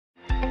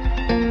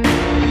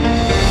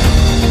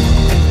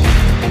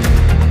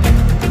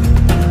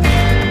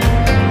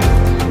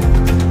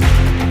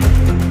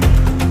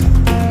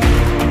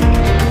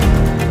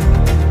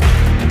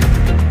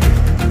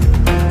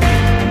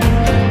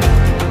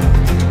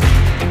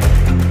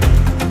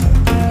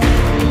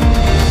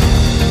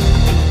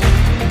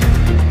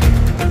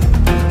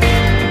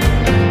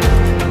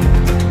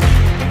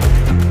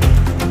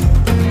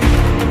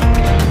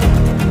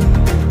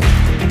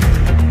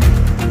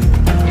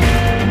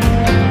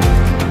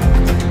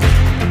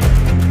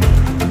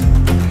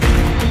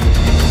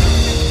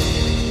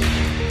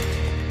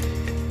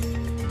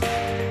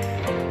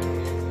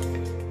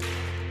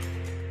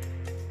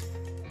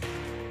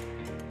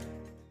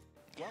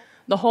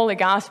Holy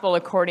Gospel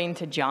according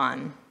to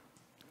John.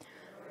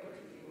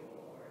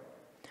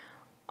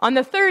 On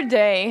the third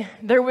day,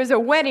 there was a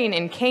wedding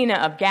in Cana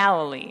of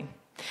Galilee,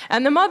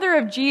 and the mother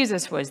of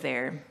Jesus was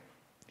there.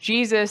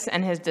 Jesus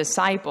and his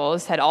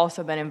disciples had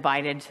also been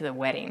invited to the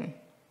wedding.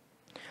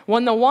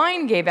 When the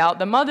wine gave out,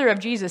 the mother of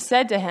Jesus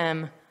said to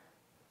him,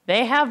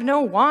 "They have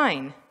no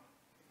wine."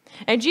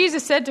 And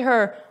Jesus said to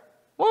her,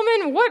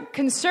 "Woman, what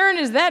concern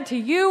is that to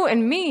you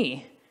and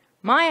me?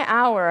 My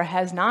hour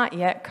has not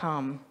yet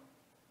come."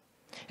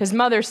 His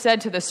mother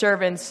said to the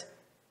servants,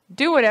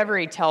 "Do whatever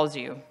he tells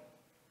you."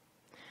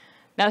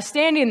 Now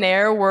standing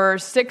there were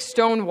 6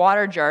 stone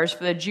water jars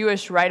for the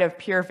Jewish rite of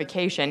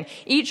purification,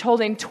 each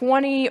holding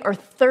 20 or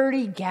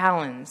 30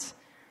 gallons.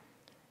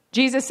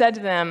 Jesus said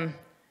to them,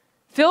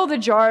 "Fill the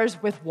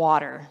jars with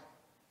water."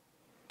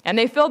 And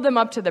they filled them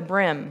up to the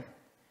brim.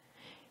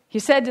 He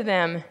said to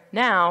them,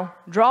 "Now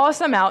draw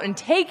some out and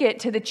take it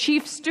to the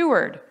chief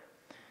steward."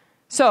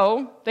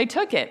 So they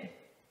took it.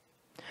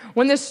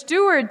 When the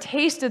steward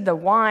tasted the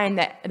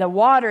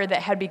water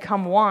that had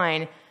become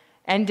wine,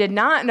 and did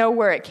not know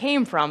where it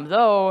came from,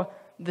 though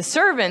the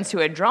servants who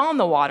had drawn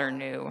the water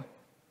knew,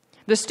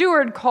 the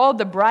steward called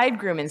the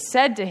bridegroom and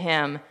said to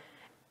him,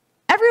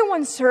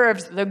 "Everyone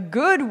serves the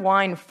good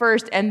wine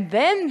first, and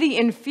then the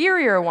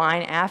inferior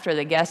wine after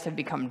the guests have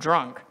become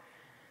drunk.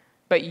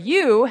 But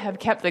you have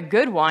kept the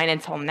good wine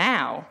until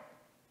now."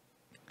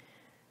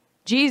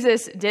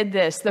 Jesus did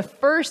this, the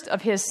first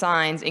of his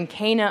signs in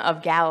Cana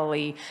of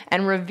Galilee,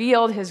 and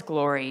revealed his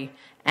glory,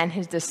 and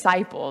his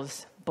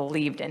disciples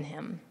believed in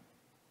him.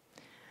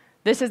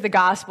 This is the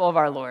gospel of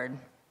our Lord.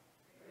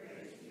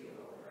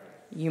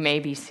 You may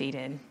be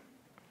seated.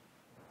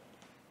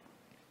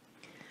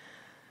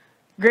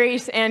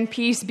 Grace and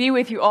peace be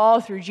with you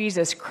all through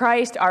Jesus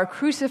Christ, our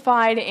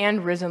crucified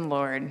and risen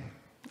Lord.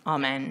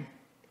 Amen.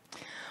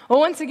 Well,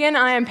 once again,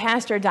 I am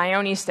Pastor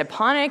Dione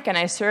Stepanek, and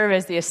I serve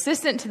as the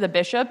assistant to the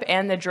bishop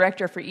and the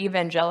director for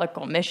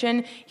evangelical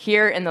mission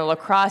here in the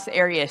Crosse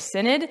Area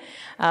Synod,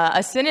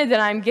 a synod that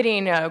I'm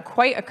getting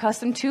quite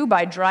accustomed to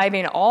by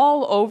driving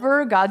all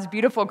over God's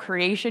beautiful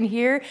creation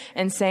here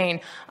and saying,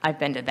 "I've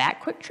been to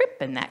that quick trip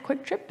and that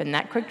quick trip and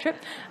that quick trip,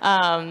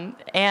 and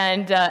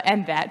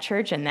that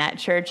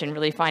church, and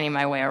really finding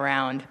my way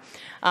around."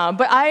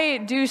 But I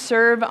do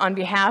serve on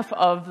behalf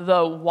of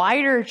the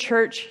wider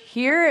church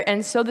here,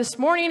 and so this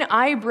morning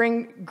I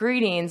bring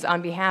greetings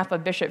on behalf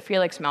of Bishop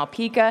Felix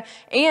Malpica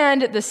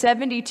and the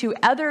 72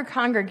 other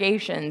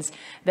congregations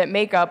that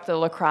make up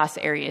the Crosse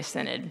Area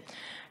Synod.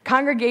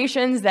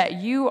 Congregations that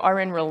you are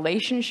in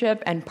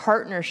relationship and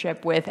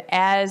partnership with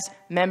as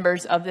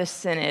members of this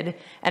synod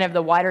and of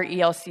the wider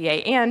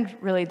ELCA and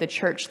really the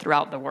church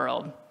throughout the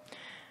world.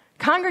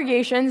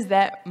 Congregations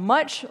that,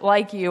 much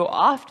like you,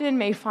 often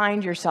may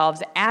find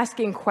yourselves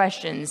asking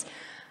questions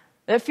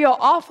that feel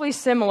awfully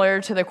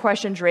similar to the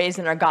questions raised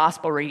in our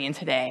gospel reading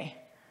today.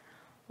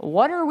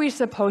 What are we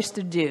supposed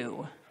to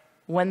do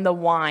when the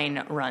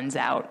wine runs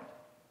out?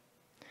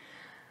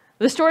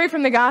 The story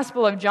from the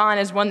Gospel of John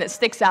is one that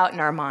sticks out in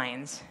our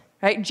minds,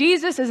 right?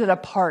 Jesus is at a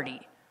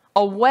party,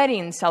 a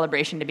wedding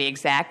celebration to be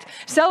exact,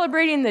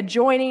 celebrating the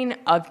joining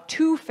of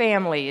 2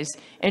 families,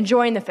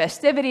 enjoying the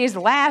festivities,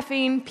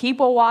 laughing,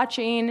 people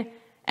watching,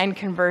 and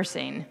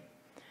conversing.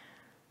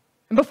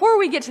 And before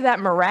we get to that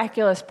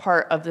miraculous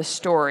part of the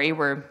story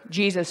where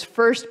Jesus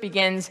first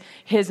begins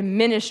his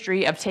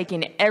ministry of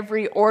taking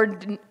every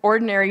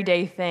ordinary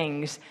day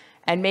things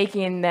and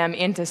making them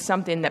into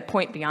something that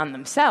point beyond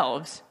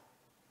themselves,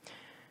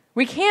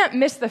 we can't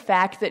miss the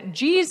fact that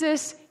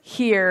Jesus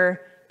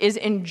here is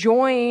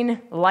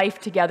enjoying life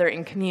together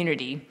in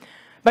community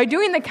by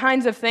doing the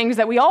kinds of things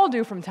that we all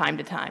do from time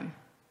to time,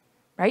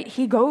 right?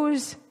 He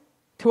goes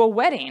to a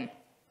wedding.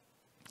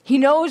 He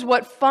knows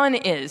what fun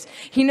is.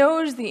 He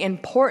knows the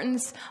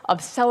importance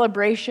of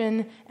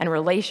celebration and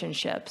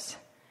relationships.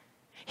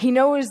 He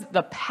knows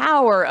the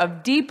power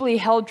of deeply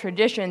held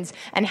traditions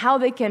and how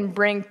they can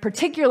bring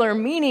particular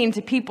meaning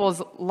to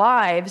people's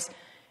lives,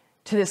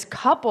 to this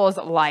couple's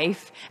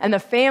life, and the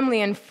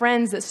family and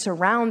friends that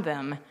surround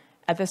them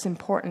at this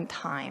important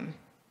time.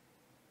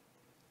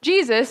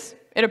 Jesus,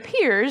 it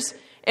appears,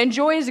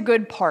 enjoys a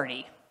good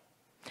party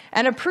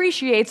and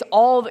appreciates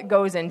all that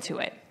goes into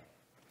it.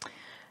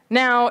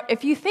 Now,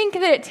 if you think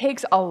that it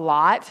takes a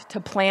lot to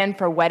plan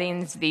for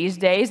weddings these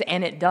days,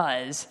 and it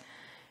does,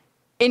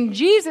 in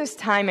Jesus'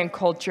 time and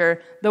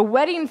culture, the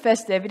wedding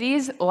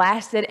festivities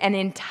lasted an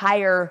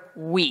entire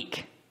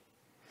week.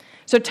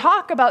 So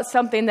talk about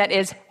something that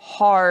is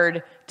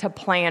hard to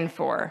plan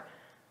for.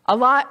 A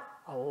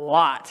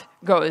lot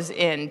goes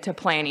into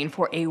planning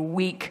for a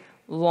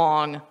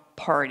week-long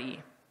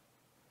party.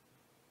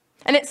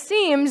 And it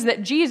seems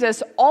that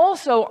Jesus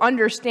also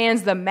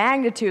understands the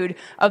magnitude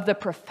of the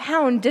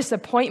profound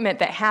disappointment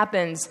that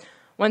happens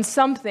when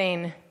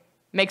something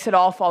makes it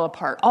all fall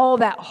apart, all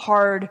that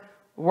hard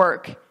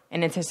work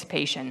and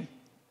anticipation.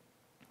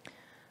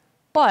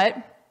 But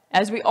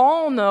as we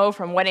all know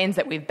from weddings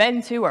that we've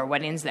been to, or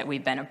weddings that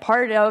we've been a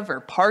part of,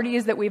 or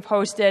parties that we've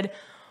hosted,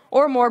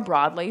 or more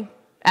broadly,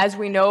 as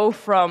we know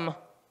from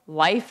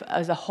life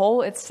as a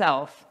whole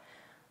itself,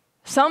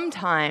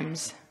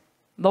 Sometimes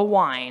the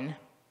wine,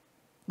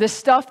 the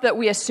stuff that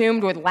we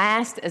assumed would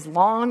last as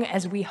long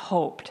as we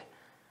hoped,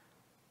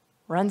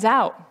 runs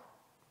out.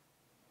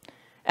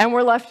 And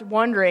we're left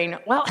wondering,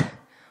 well,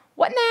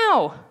 what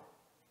now?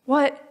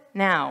 What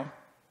now?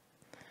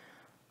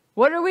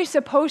 What are we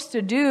supposed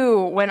to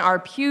do when our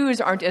pews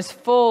aren't as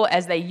full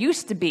as they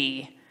used to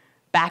be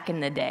back in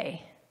the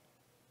day?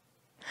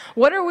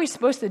 What are we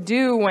supposed to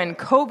do when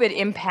COVID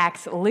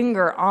impacts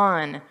linger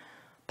on?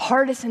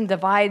 Partisan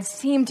divides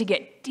seem to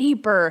get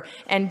deeper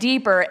and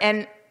deeper,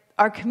 and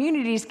our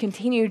communities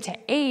continue to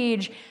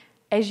age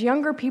as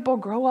younger people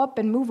grow up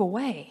and move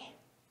away.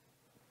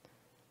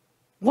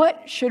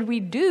 What should we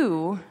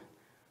do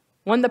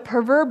when the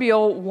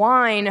proverbial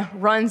wine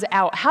runs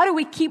out? How do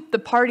we keep the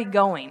party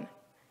going?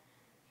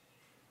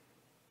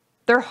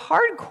 They're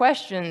hard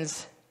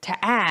questions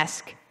to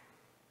ask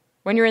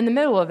when you're in the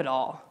middle of it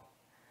all.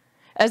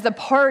 As the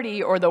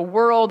party or the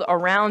world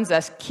around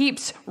us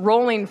keeps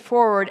rolling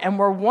forward and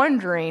we're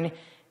wondering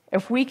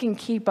if we can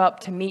keep up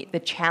to meet the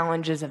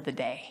challenges of the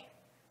day.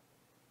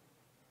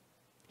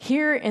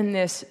 Here in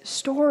this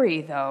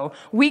story, though,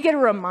 we get a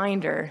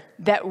reminder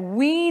that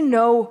we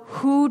know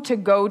who to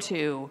go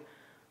to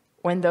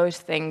when those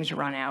things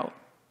run out.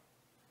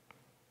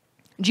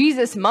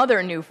 Jesus'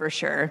 mother knew for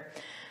sure.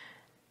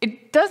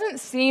 It doesn't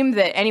seem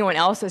that anyone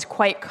else has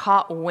quite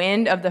caught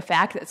wind of the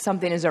fact that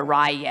something is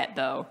awry yet,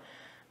 though.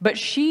 But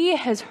she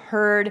has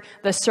heard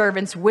the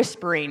servants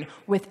whispering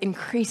with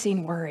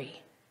increasing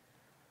worry.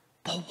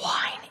 The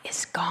wine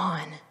is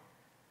gone.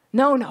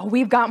 No,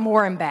 we've got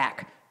more in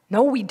back.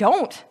 No, we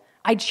don't.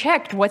 I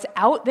checked. What's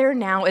out there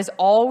now is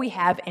all we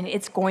have, and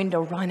it's going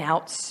to run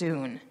out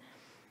soon.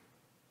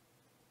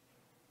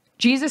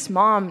 Jesus'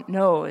 mom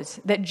knows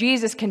that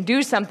Jesus can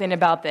do something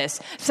about this,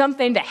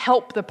 something to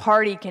help the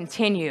party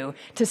continue,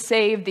 to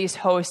save these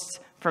hosts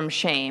from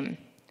shame.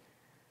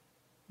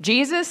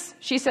 Jesus,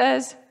 she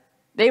says,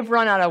 they've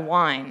run out of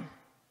wine.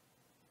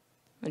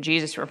 And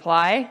Jesus'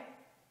 reply,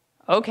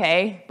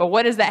 okay, but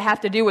what does that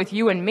have to do with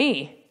you and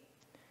me?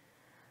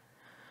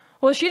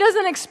 Well, she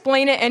doesn't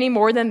explain it any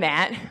more than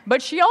that,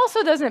 but she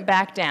also doesn't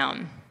back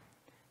down.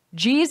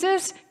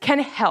 Jesus can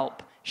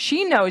help.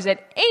 She knows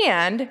it,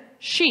 and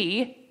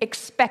she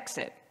expects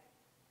it.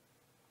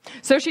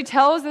 So she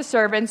tells the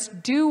servants,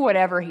 do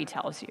whatever he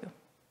tells you.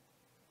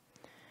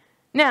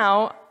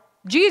 Now,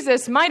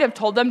 Jesus might have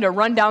told them to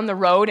run down the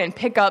road and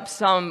pick up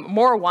some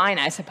more wine,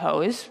 I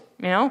suppose.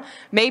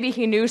 Maybe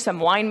he knew some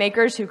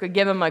winemakers who could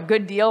give him a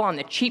good deal on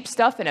the cheap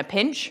stuff in a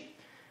pinch.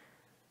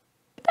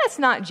 But that's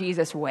not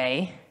Jesus'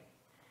 way.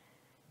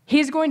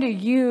 He's going to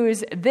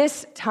use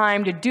this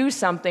time to do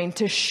something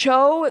to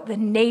show the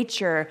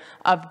nature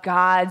of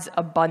God's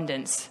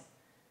abundance.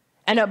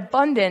 An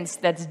abundance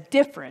that's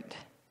different,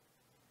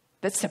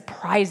 that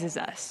surprises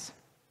us.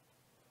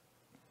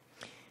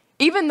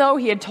 Even though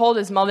he had told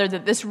his mother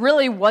that this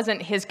really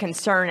wasn't his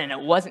concern and it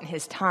wasn't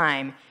his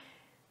time,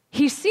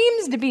 he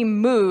seems to be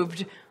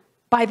moved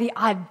by the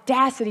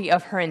audacity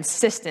of her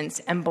insistence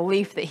and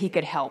belief that he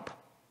could help.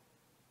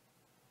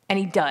 And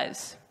he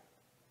does.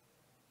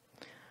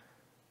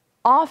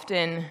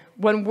 Often,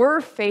 when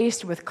we're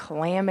faced with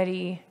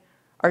calamity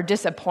or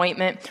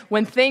disappointment,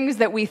 when things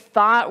that we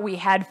thought we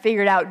had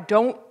figured out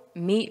don't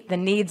meet the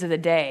needs of the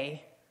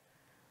day,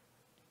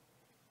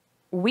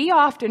 we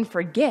often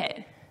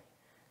forget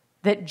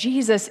that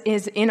Jesus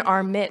is in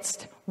our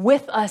midst,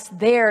 with us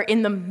there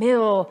in the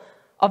middle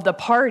of the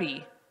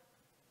party,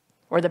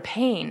 or the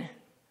pain,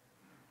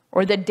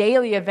 or the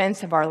daily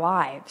events of our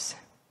lives.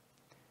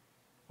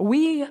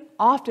 We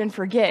often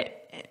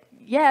forget,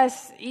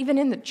 yes, even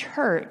in the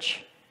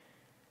church,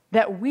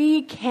 that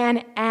we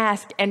can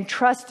ask and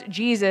trust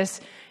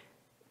Jesus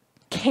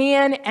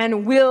can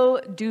and will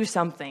do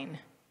something,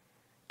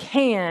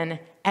 can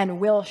and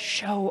will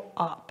show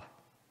up.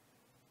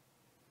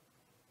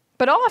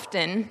 But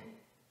often,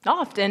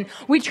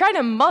 we try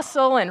to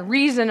muscle and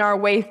reason our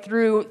way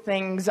through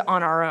things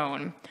on our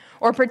own,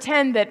 or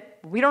pretend that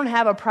we don't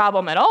have a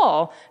problem at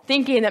all,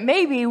 thinking that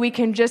maybe we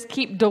can just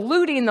keep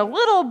diluting the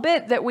little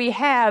bit that we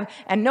have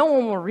and no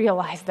one will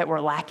realize that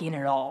we're lacking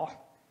it all.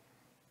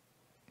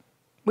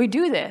 We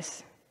do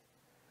this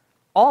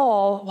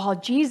all while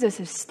Jesus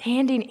is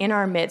standing in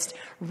our midst,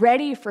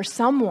 ready for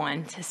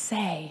someone to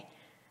say,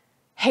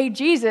 hey,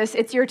 Jesus,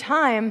 it's your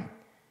time.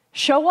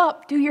 Show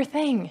up, do your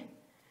thing.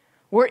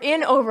 We're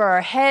in over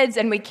our heads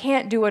and we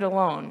can't do it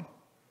alone.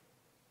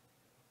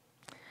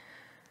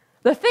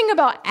 The thing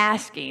about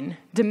asking,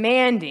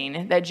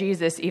 demanding that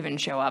Jesus even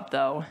show up,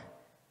 though,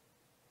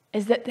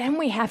 is that then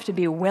we have to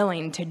be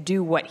willing to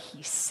do what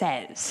he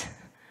says,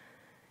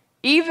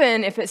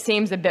 even if it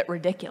seems a bit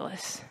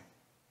ridiculous.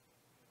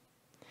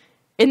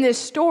 In this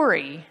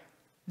story,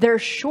 they're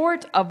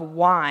short of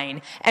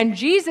wine, and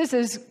Jesus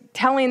is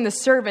telling the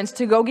servants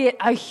to go get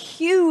a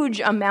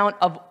huge amount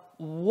of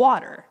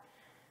water.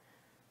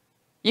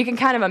 You can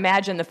kind of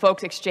imagine the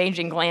folks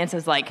exchanging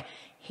glances like,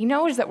 he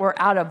knows that we're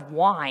out of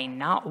wine,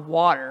 not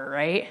water,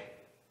 right?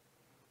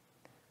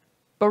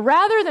 But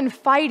rather than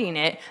fighting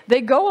it, they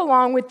go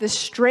along with this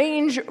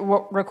strange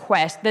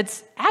request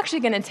that's actually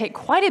going to take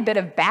quite a bit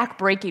of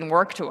back-breaking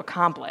work to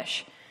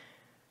accomplish.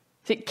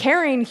 See,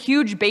 carrying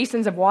huge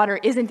basins of water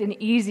isn't an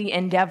easy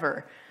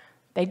endeavor.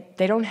 They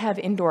don't have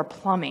indoor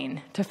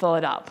plumbing to fill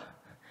it up.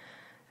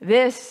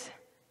 This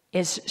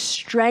is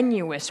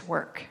strenuous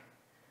work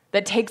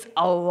that takes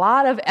a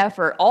lot of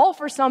effort, all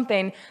for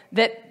something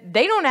that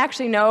they don't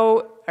actually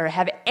know or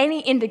have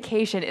any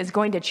indication is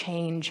going to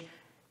change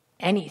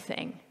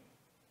anything.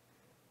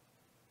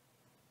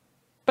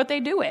 But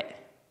they do it,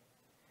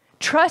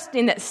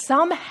 trusting that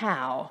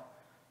somehow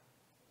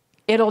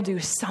it'll do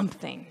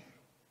something.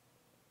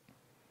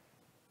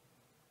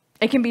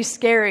 It can be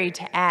scary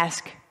to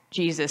ask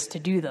Jesus to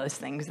do those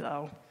things,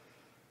 though,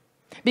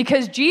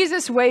 because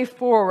Jesus' way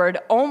forward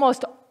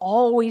almost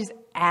always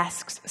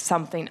asks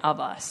something of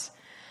us.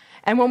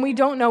 And when we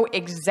don't know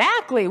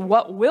exactly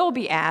what will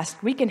be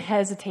asked, we can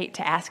hesitate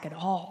to ask at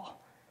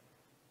all.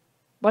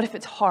 What if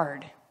it's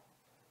hard?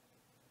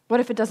 What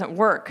if it doesn't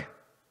work?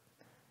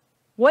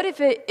 What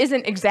if it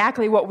isn't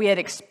exactly what we had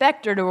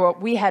expected or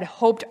what we had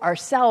hoped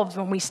ourselves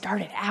when we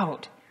started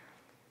out?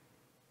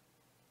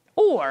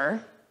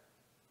 Or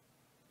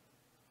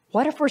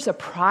what if we're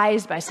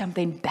surprised by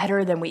something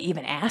better than we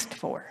even asked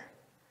for?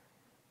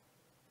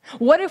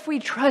 What if we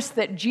trust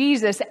that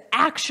Jesus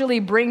actually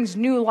brings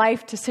new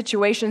life to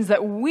situations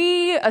that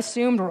we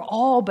assumed were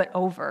all but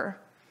over?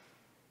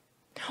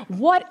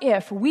 What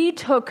if we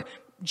took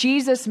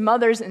Jesus'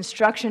 mother's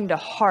instruction to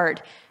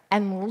heart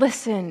and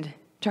listened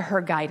to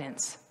her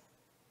guidance?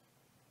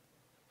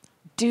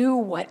 Do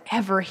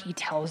whatever he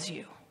tells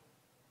you.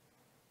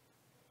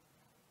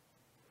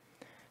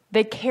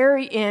 They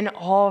carry in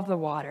all of the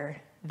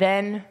water.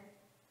 Then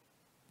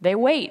they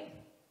wait.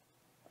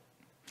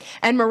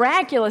 And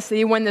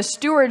miraculously, when the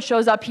steward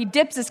shows up, he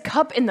dips his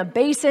cup in the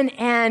basin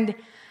and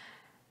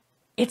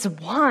it's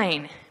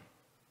wine.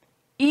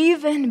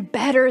 Even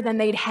better than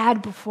they'd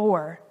had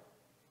before.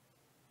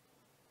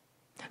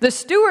 The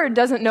steward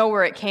doesn't know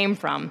where it came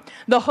from.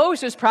 The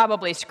host was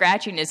probably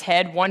scratching his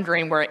head,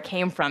 wondering where it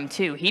came from,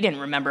 too. He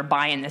didn't remember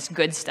buying this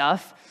good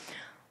stuff.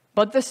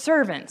 But the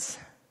servants,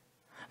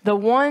 the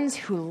ones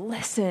who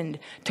listened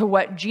to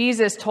what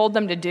Jesus told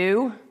them to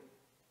do,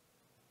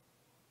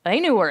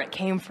 they knew where it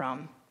came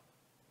from.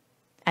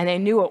 And they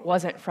knew it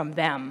wasn't from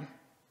them.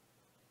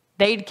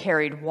 They'd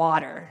carried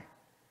water.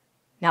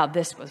 Now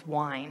this was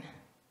wine.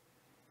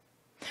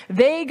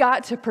 They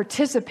got to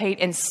participate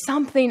in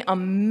something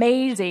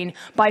amazing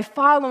by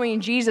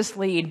following Jesus'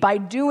 lead, by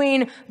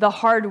doing the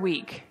hard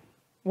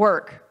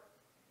work.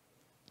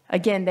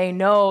 Again, they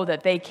know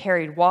that they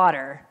carried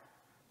water,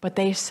 but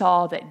they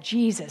saw that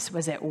Jesus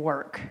was at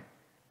work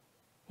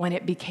when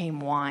it became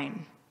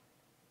wine.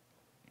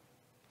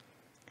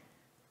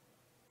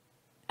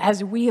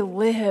 As we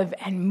live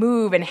and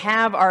move and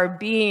have our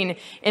being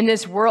in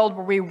this world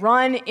where we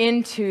run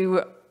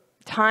into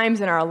times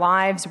in our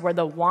lives where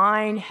the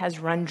wine has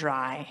run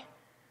dry,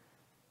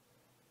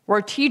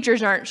 where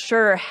teachers aren't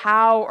sure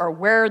how or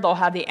where they'll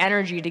have the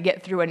energy to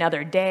get through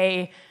another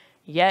day,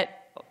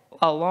 yet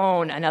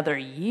alone another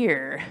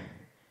year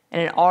in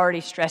an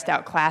already stressed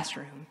out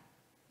classroom,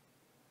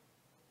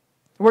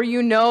 where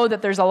you know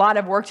that there's a lot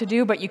of work to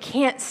do, but you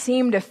can't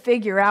seem to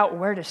figure out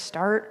where to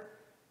start,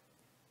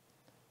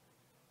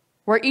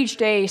 where each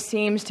day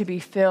seems to be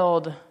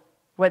filled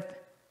with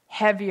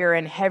heavier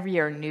and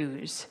heavier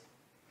news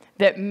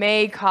that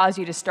may cause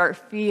you to start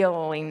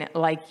feeling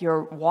like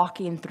you're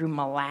walking through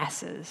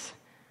molasses.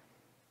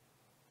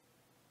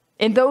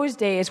 In those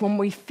days when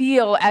we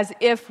feel as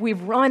if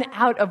we've run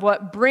out of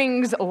what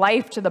brings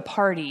life to the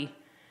party,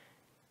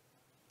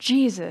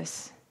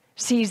 Jesus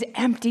sees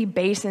empty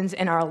basins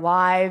in our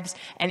lives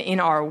and in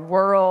our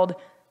world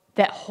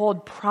that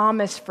hold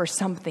promise for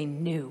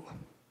something new,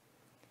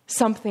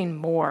 something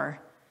more,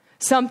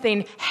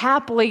 something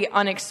happily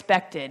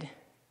unexpected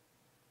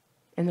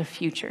in the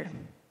future.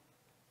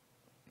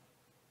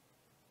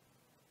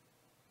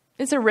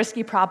 It's a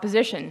risky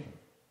proposition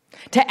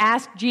to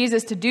ask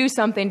Jesus to do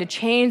something to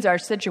change our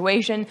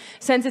situation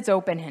since it's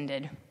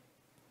open-ended.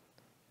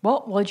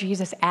 What will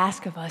Jesus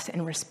ask of us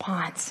in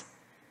response?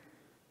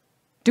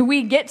 Do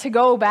we get to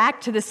go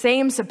back to the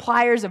same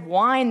suppliers of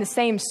wine, the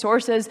same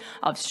sources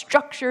of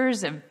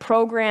structures, of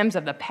programs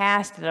of the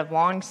past that have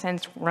long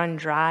since run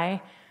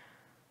dry?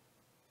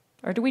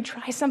 Or do we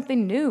try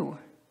something new?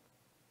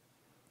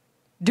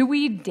 Do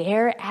we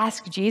dare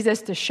ask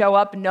Jesus to show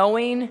up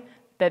knowing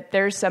that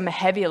there's some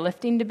heavy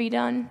lifting to be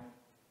done?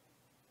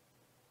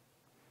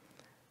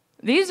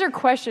 These are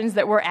questions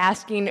that we're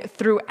asking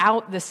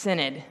throughout the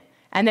synod,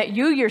 and that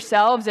you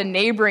yourselves and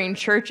neighboring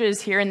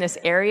churches here in this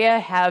area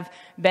have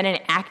been in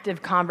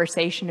active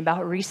conversation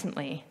about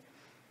recently.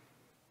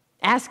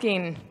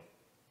 Asking,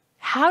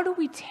 how do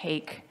we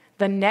take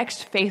the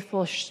next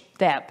faithful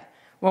step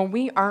when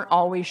we aren't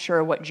always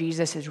sure what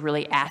Jesus is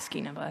really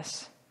asking of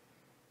us?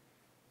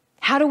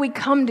 How do we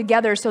come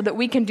together so that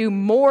we can do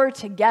more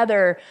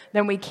together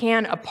than we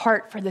can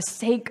apart for the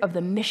sake of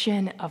the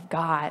mission of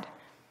God?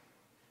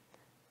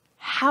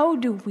 How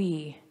do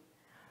we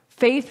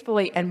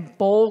faithfully and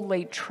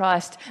boldly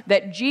trust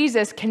that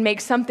Jesus can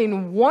make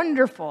something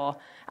wonderful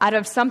out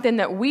of something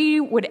that we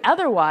would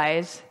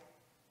otherwise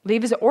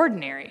leave as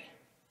ordinary.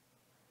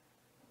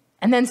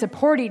 And then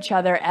support each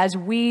other as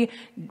we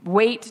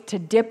wait to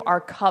dip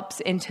our cups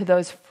into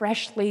those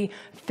freshly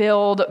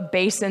filled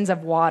basins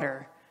of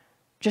water,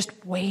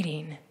 just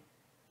waiting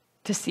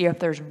to see if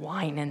there's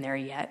wine in there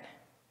yet.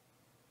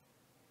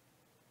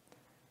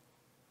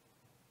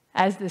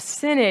 As the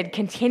Synod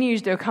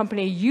continues to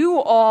accompany you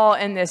all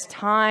in this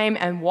time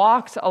and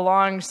walks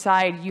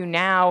alongside you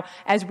now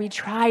as we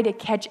try to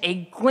catch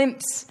a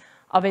glimpse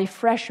of a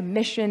fresh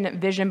mission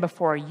vision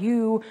before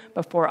you,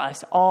 before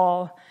us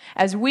all,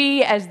 as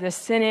we, as the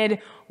Synod,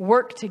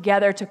 work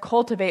together to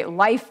cultivate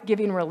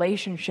life-giving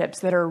relationships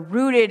that are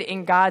rooted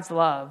in God's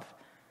love,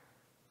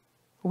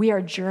 we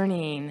are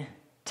journeying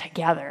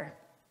together,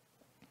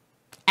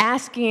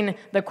 asking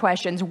the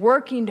questions,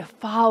 working to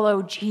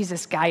follow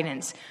Jesus'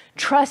 guidance,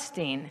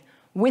 trusting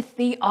with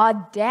the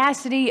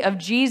audacity of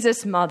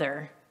Jesus'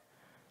 mother,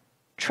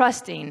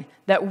 trusting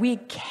that we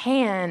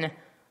can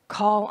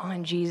call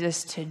on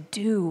Jesus to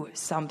do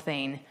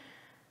something,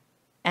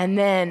 and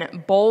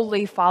then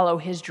boldly follow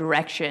his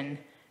direction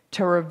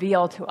to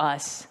reveal to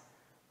us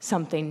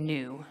something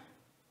new,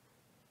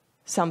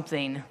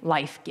 something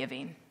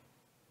life-giving.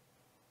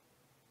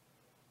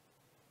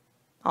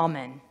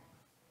 Amen.